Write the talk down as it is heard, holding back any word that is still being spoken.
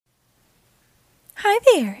Hi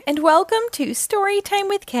there, and welcome to Storytime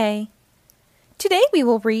with Kay. Today we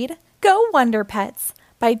will read Go Wonder Pets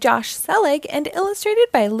by Josh Selig and illustrated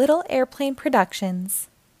by Little Airplane Productions.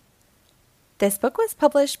 This book was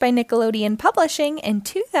published by Nickelodeon Publishing in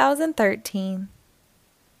 2013.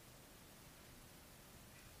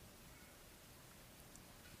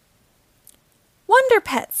 Wonder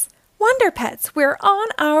Pets, we're on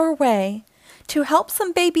our way to help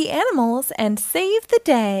some baby animals and save the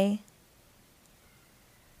day.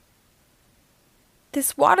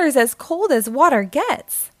 This water's as cold as water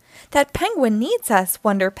gets. That penguin needs us,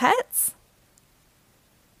 Wonder Pets.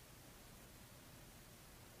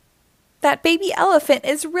 That baby elephant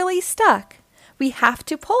is really stuck. We have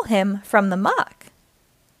to pull him from the muck.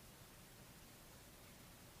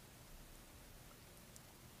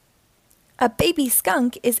 A baby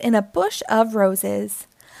skunk is in a bush of roses.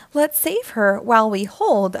 Let's save her while we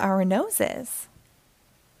hold our noses.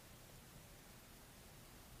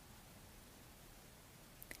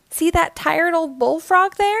 See that tired old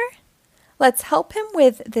bullfrog there? Let's help him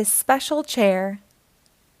with this special chair.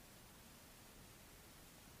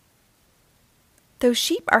 Those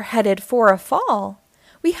sheep are headed for a fall.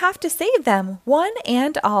 We have to save them, one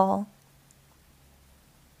and all.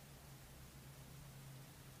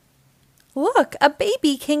 Look, a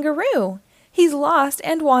baby kangaroo. He's lost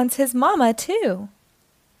and wants his mama too.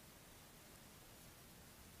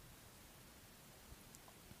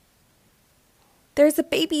 There's a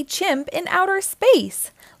baby chimp in outer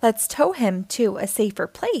space. Let's tow him to a safer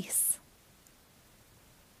place.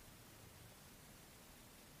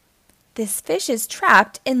 This fish is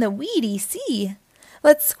trapped in the weedy sea.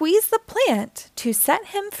 Let's squeeze the plant to set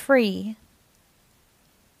him free.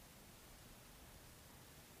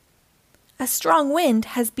 A strong wind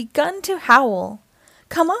has begun to howl.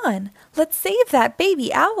 Come on, let's save that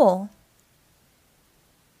baby owl.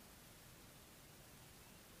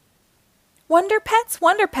 Wonder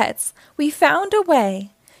Pets, we found a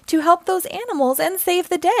way to help those animals and save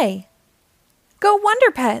the day. Go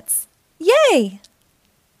Wonder Pets! Yay!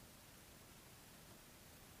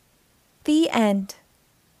 The end.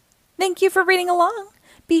 Thank you for reading along.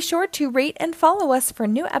 Be sure to rate and follow us for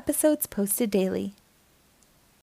new episodes posted daily.